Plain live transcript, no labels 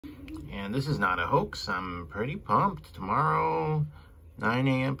And this is not a hoax. I'm pretty pumped. Tomorrow, 9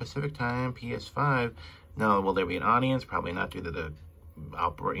 a.m. Pacific time, PS5. Now, will there be an audience? Probably not due to the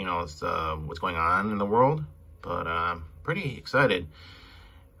outbreak, you know, it's, what's going on in the world. But I'm pretty excited.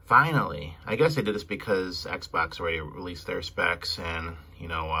 Finally, I guess they did this because Xbox already released their specs and, you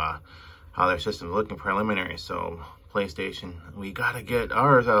know, how their system's looking preliminary. So, PlayStation, we gotta get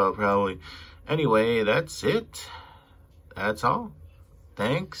ours out probably. Anyway, that's it. That's all.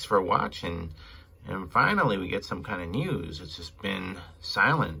 Thanks for watching. And finally, we get some kind of news. It's just been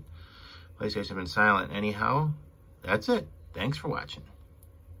silent. PlayStation's been silent. Anyhow, that's it. Thanks for watching.